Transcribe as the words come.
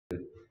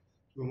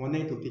Good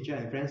morning to teacher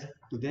and friends.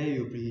 Today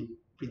we'll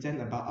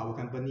present about our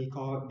company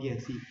called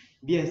BNC.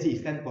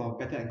 BNC stands for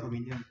Better and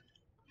Convenient.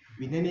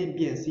 We name it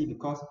BNC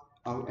because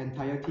our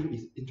entire team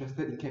is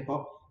interested in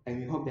K-pop, and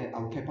we hope that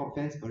our K-pop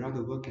fans around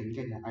the world can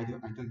get their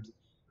idol items.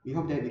 We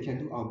hope that we can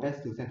do our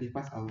best to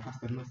satisfy our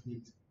customers'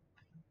 needs.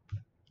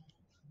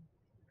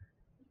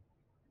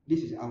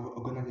 This is our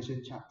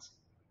organization chart.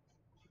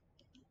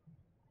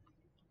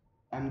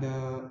 I'm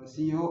the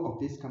CEO of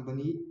this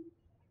company.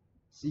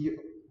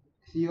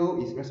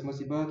 CEO is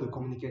responsible to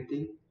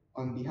communicating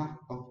on behalf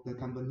of the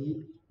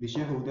company with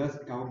shareholders,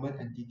 government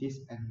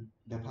entities, and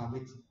the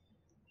public.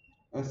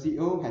 A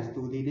CEO has to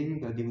leading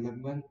the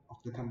development of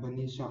the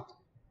company's short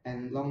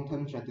and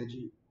long-term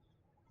strategy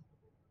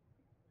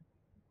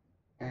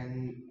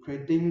and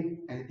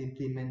creating and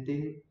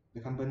implementing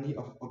the company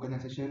of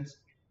organization's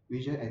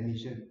vision and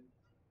mission.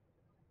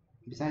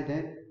 Besides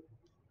that,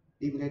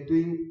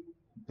 evaluating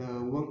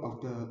the work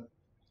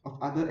of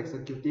other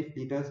executive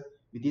leaders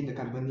within the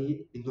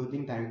company,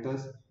 including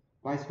directors,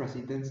 vice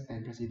presidents,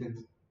 and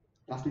presidents.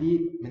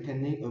 Lastly,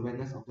 maintaining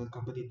awareness of the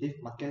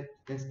competitive market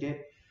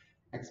landscape,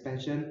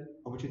 expansion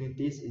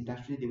opportunities,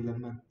 industry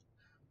development.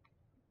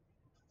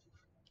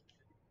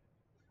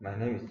 My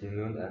name is Jin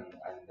Lun and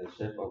I'm the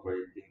Chief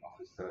Operating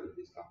Officer in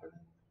this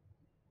company.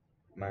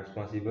 My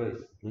responsibility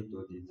is need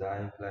to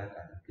design, plan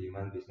and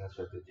implement business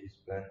strategies,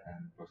 plan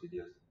and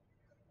procedures,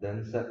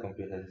 then set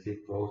comprehensive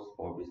goals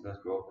for business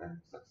growth and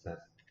success.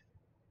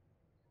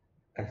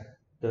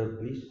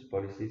 Establish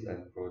policies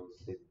and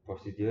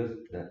procedures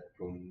that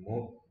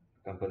promote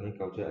company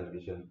culture and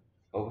vision,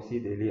 oversee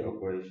daily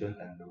operation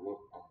and the work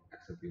of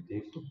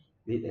executives,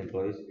 lead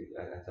employees with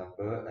an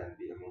example and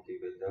be a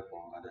motivator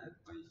for other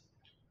employees.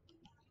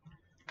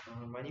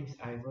 My name is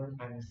Ivan.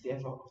 I'm the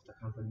CFO of the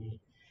company.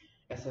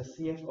 As a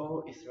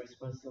CFO, is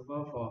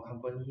responsible for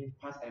company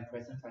past and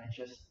present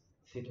financial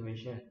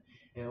situation,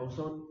 and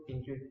also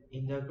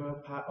integral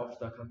part of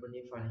the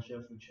company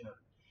financial future.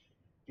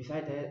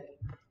 Besides that,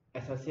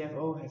 as a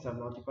CFO has a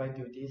multiple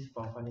duties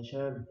from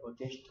financial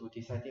reporting to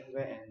deciding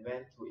where and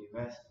when to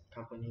invest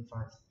company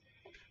funds,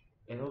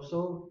 and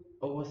also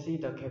oversee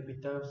the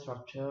capital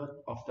structure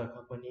of the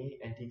company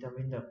and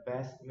determine the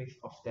best mix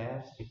of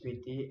debt,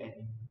 equity, and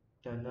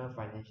internal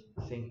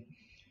financing.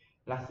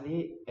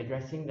 Lastly,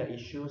 addressing the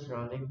issues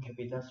surrounding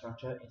capital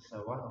structure is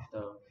one of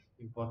the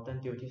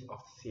important duties of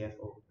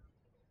CFO.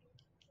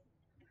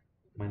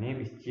 My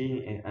name is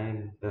Jin and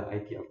I'm the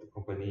IT of the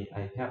company.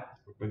 I help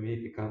the company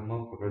become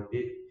more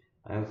productive.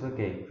 I also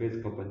can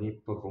increase company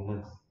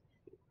performance.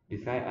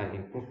 Besides, I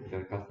improve the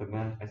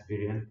customer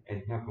experience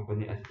and help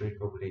company expand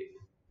globally.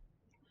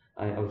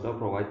 I also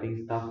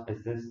providing staff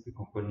access to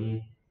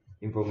company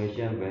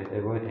information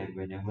wherever and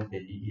whenever they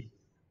need it.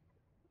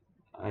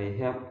 I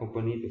help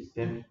company to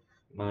save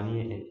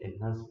money and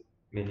enhance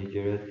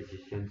managerial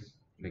decisions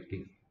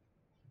making.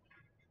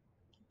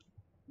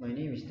 My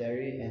name is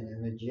Terry and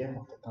I'm the GM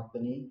of the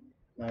company.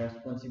 My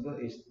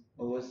responsibility is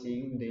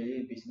overseeing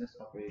daily business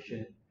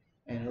operation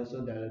and also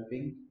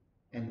developing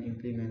and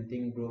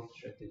implementing growth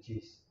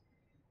strategies.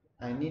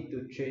 I need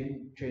to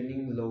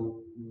training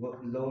low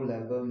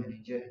level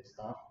manager and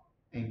staff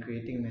and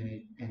creating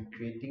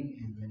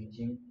and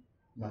managing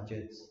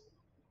budgets.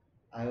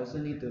 I also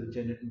need to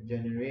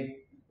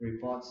generate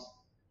reports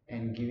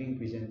and giving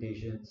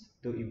presentations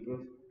to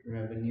improve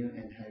revenue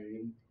and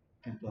hiring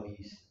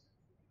employees.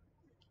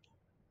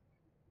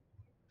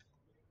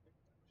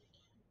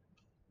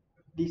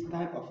 This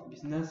type of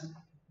business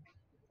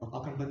of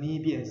our company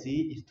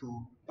BNC is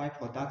to buy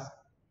products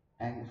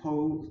and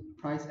hold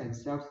price and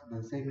sell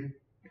the same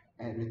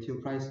at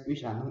retail price,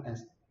 which are known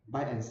as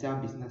buy and sell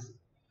business.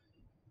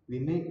 We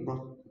make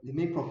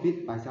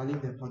profit by selling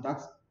the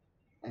products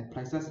at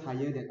prices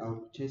higher than our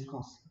purchase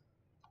cost.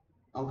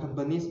 Our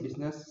company's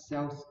business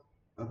sells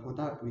a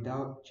product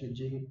without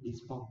changing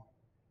its form.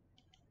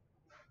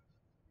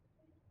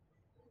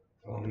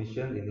 Our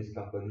mission in this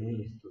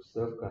company is to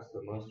serve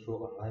customers through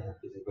online and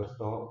physical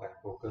store and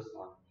focus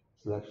on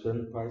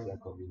selection, price, and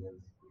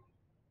convenience.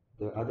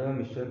 The other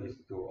mission is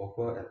to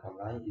offer an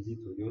online, easy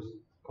to use,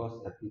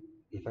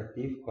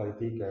 cost-effective,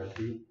 quality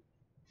guarantee,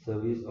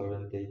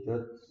 service-oriented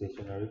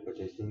stationery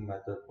purchasing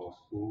method for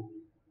school,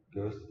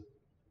 girls,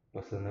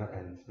 personal,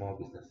 and small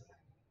business.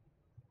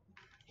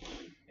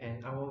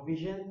 And our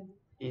vision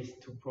is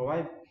to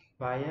provide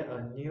buyer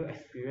a new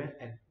experience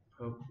and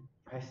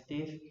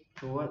perspective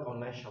toward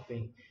online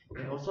shopping,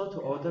 and also to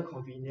order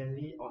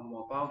conveniently on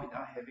mobile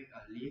without having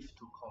a lift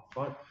to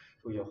comfort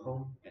to your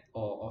home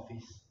or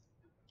office.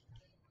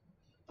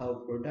 Our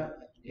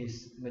product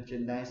is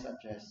merchandise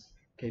such as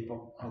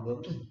K-pop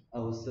albums.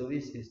 Our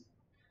service is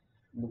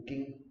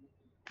booking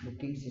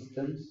booking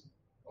systems,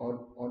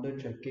 order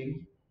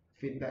tracking,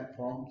 feedback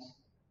forms,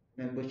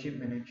 membership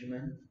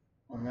management,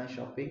 online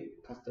shopping,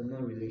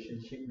 customer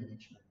relationship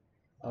management.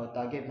 Our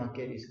target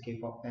market is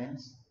K-pop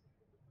fans.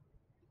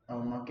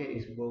 Our market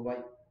is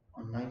worldwide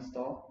online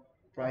store.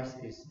 Price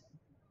is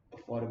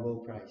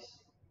affordable price.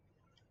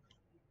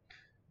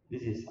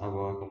 This is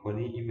our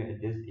company email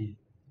address. If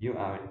you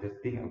are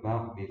interested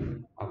about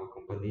with our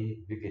company,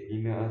 you can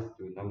email us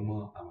to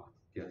utama